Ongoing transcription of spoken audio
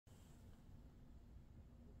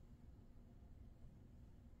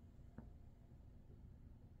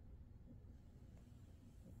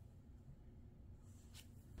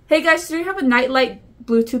Hey guys, so we have a nightlight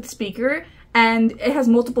Bluetooth speaker and it has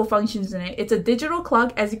multiple functions in it. It's a digital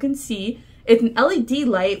clock, as you can see. It's an LED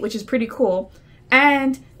light, which is pretty cool.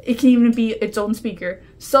 And it can even be its own speaker.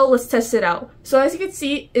 So let's test it out. So as you can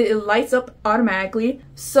see, it lights up automatically.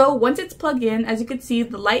 So once it's plugged in, as you can see,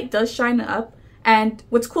 the light does shine up. And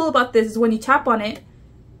what's cool about this is when you tap on it,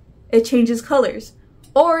 it changes colors.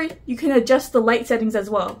 Or you can adjust the light settings as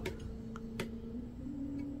well.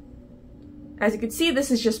 As you can see,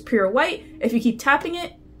 this is just pure white. If you keep tapping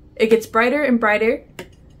it, it gets brighter and brighter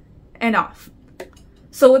and off.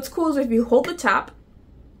 So what's cool is if you hold the tap,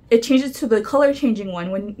 it changes to the color changing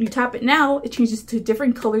one. When you tap it now, it changes to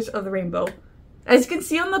different colors of the rainbow. As you can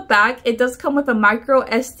see on the back, it does come with a micro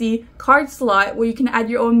SD card slot where you can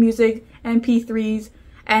add your own music, MP3s,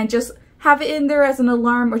 and just have it in there as an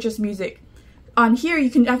alarm or just music. On here,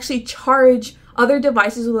 you can actually charge other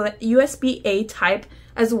devices with a USB-A type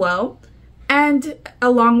as well, and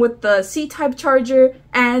along with the C-type charger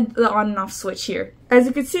and the on and off switch here. As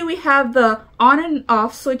you can see, we have the on and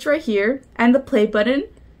off switch right here and the play button.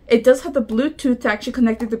 It does have the Bluetooth to actually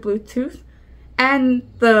connect it to Bluetooth, and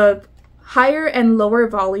the higher and lower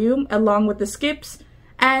volume along with the skips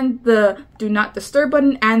and the do not disturb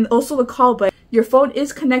button and also the call button. Your phone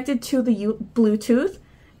is connected to the Bluetooth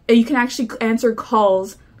and you can actually answer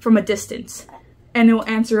calls from a distance and it will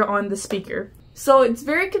answer on the speaker. So it's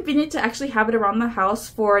very convenient to actually have it around the house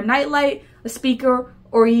for a nightlight, a speaker,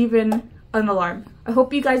 or even an alarm. I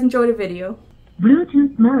hope you guys enjoyed the video.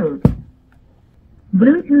 Bluetooth mode.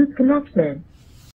 Bluetooth connected.